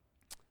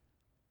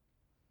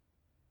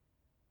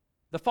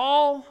the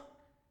fall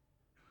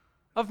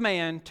of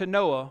man to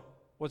Noah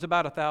was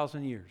about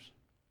 1,000 years.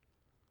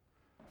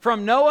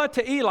 From Noah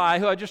to Eli,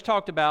 who I just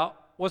talked about,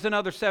 was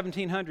another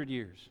 1,700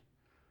 years.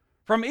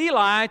 From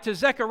Eli to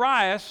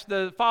Zechariah,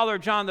 the father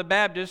of John the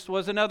Baptist,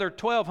 was another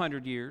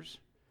 1,200 years.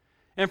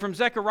 And from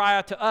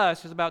Zechariah to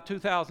us is about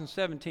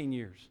 2,017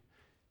 years.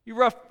 You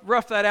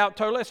rough that out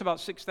totally, it's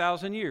about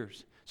 6,000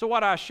 years. So why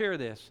do I share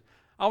this?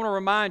 I want to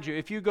remind you,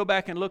 if you go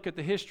back and look at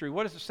the history,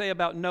 what does it say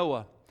about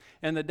Noah?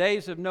 And the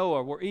days of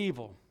Noah were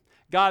evil.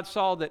 God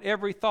saw that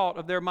every thought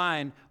of their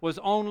mind was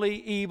only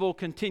evil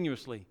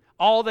continuously.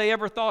 All they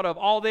ever thought of,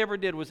 all they ever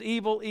did was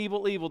evil,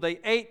 evil, evil. They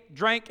ate,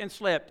 drank, and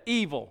slept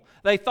evil.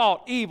 They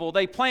thought evil.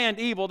 They planned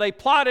evil. They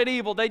plotted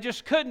evil. They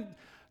just couldn't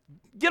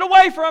get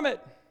away from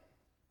it.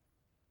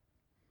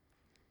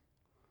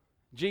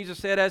 Jesus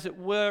said, as it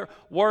were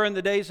in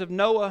the days of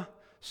Noah,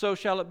 so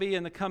shall it be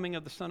in the coming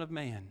of the Son of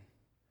Man.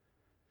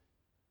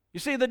 You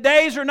see, the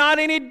days are not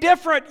any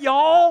different,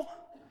 y'all.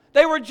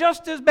 They were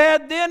just as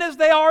bad then as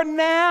they are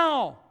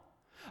now.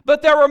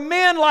 But there were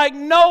men like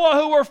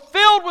Noah who were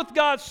filled with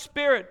God's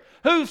Spirit,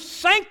 who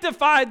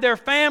sanctified their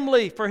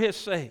family for His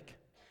sake.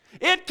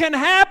 It can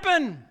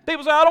happen.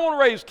 People say, I don't want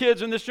to raise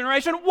kids in this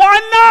generation.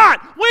 Why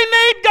not? We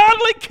need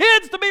godly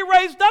kids to be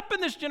raised up in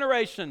this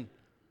generation.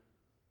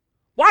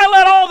 Why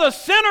let all the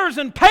sinners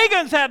and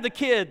pagans have the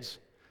kids?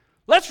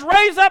 Let's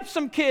raise up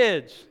some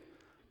kids.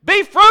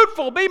 Be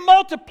fruitful,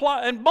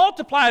 multiply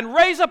and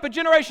raise up a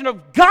generation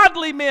of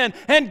godly men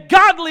and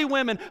godly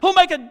women who'll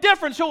make a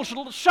difference,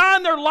 who'll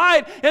shine their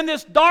light in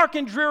this dark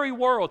and dreary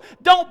world.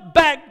 Don't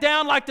back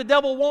down like the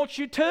devil wants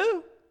you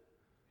to.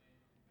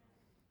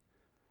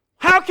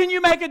 How can you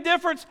make a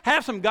difference?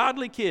 Have some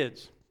godly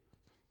kids.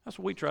 That's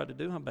what we tried to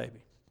do, huh, baby?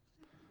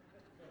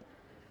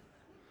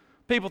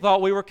 People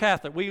thought we were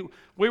Catholic. We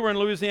were in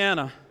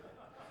Louisiana.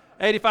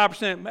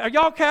 85%. Are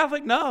y'all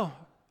Catholic? No.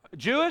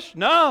 Jewish?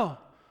 No.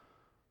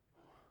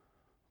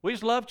 We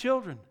just love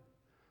children.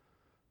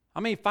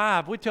 I mean,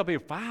 5. We tell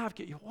people, 5.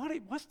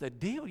 What's the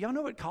deal? Y'all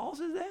know what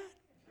causes that?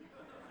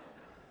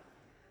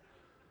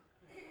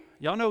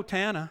 Y'all know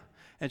Tana,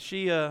 and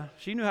she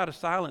knew how to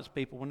silence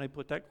people when they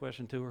put that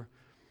question to her.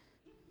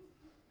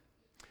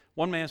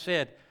 One man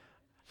said,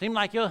 "Seems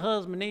like your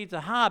husband needs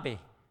a hobby."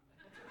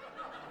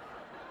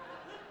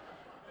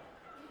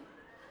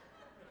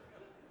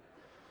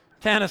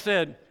 Tana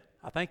said,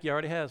 "I think he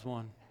already has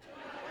one."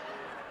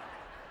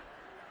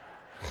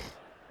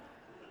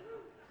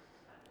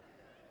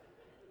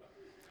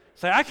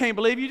 Say, I can't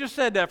believe you just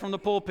said that from the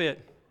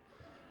pulpit.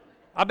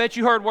 I bet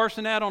you heard worse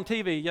than that on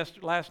TV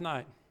last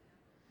night.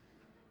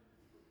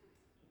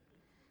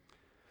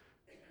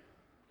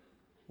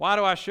 Why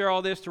do I share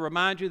all this? To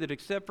remind you that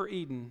except for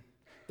Eden,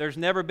 there's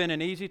never been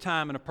an easy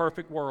time in a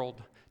perfect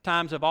world.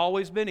 Times have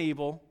always been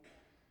evil,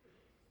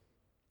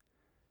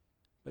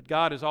 but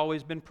God has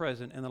always been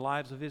present in the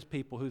lives of His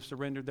people who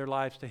surrendered their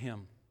lives to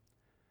Him.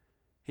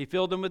 He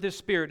filled them with His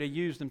Spirit and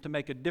used them to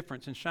make a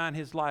difference and shine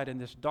His light in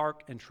this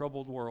dark and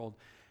troubled world.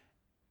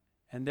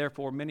 And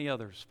therefore, many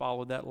others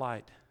followed that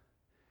light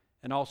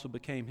and also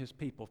became His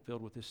people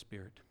filled with His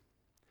Spirit.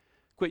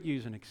 Quit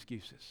using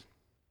excuses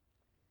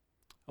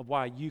of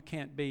why you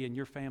can't be and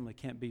your family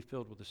can't be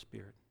filled with the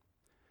Spirit.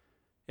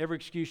 Every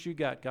excuse you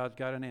got, God's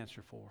got an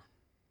answer for.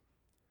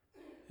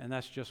 And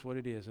that's just what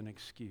it is, an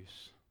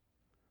excuse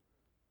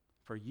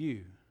for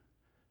you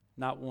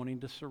not wanting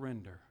to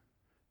surrender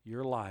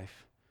your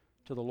life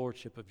to the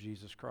Lordship of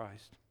Jesus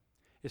Christ.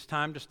 It's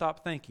time to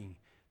stop thinking,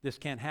 this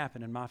can't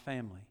happen in my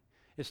family.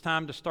 It's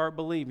time to start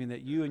believing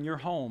that you and your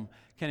home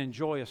can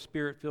enjoy a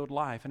Spirit-filled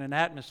life and an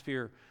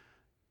atmosphere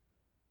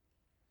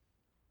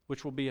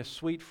which will be a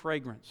sweet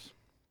fragrance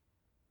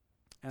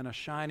and a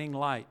shining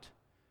light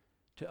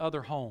to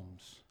other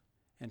homes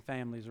and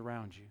families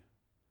around you.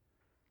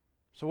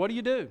 So what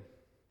do?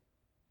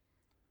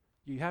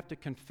 You have to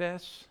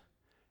confess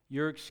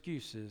your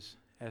excuses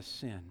as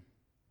sin.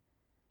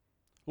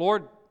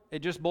 Lord, it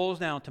just boils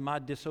down to my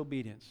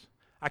disobedience.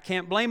 I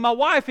can't blame my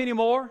wife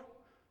anymore.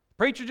 The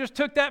preacher just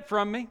took that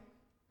from me.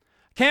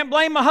 I can't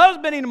blame my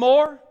husband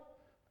anymore.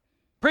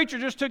 The preacher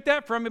just took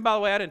that from me. By the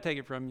way, I didn't take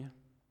it from you.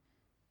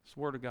 It's the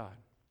Word of God.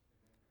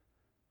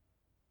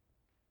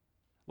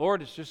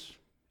 Lord, it's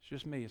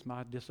just me. It's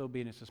my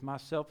disobedience. It's my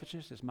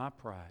selfishness. It's my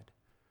pride.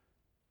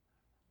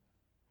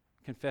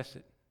 Confess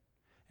it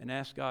and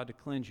ask God to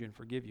cleanse you and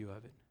forgive you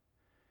of it.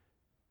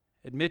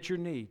 Admit your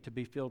need to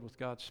be filled with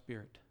God's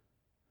Spirit.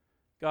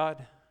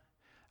 God,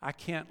 I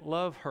can't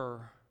love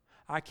her.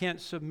 I can't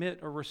submit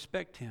or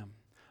respect him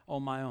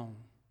on my own.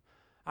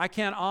 I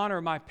can't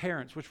honor my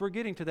parents, which we're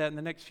getting to that in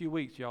the next few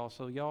weeks, y'all.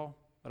 So y'all,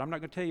 but I'm not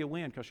going to tell you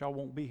when because y'all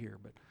won't be here,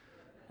 but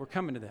we're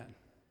coming to that.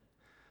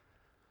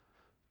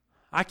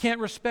 I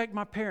can't respect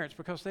my parents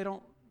because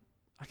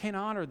I can't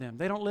honor them.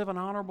 They don't live an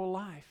honorable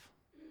life.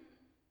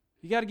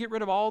 You got to get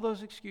rid of all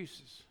those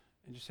excuses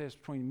and just say it's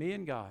between me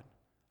and God.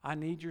 I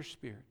need your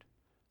Spirit.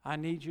 I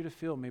need you to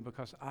fill me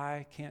because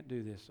I can't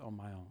do this on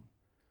my own.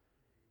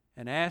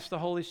 And ask the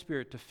Holy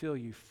Spirit to fill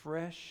you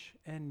fresh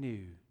and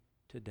new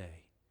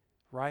today,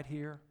 right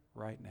here,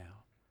 right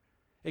now.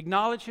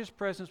 Acknowledge His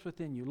presence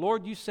within you.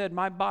 Lord, you said,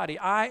 my body,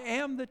 I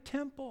am the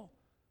temple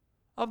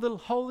of the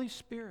Holy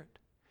Spirit.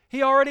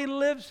 He already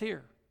lives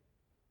here.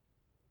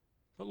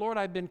 But Lord,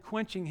 I've been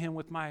quenching Him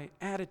with my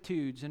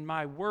attitudes and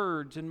my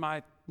words and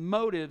my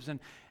motives, and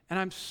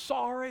I'm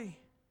sorry.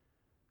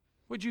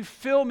 Would you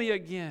fill me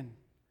again?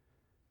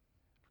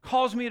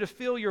 Cause me to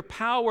feel your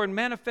power and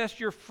manifest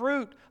your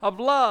fruit of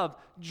love,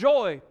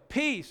 joy,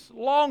 peace,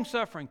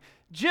 long-suffering,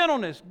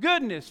 gentleness,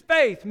 goodness,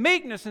 faith,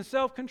 meekness, and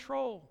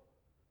self-control.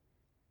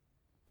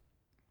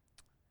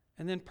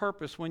 And then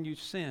purpose when you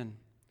sin.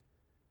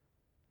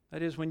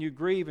 That is, when you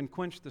grieve and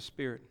quench the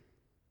Spirit,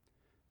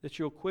 that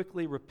you'll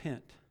quickly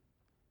repent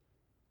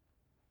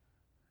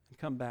and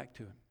come back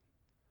to Him.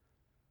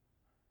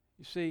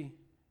 You see,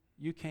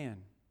 you can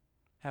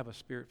have a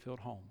Spirit-filled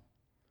home.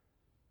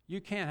 You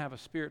can have a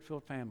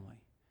Spirit-filled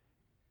family.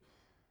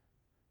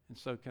 And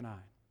so can I.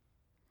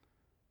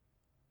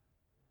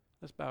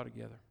 Let's bow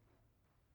together.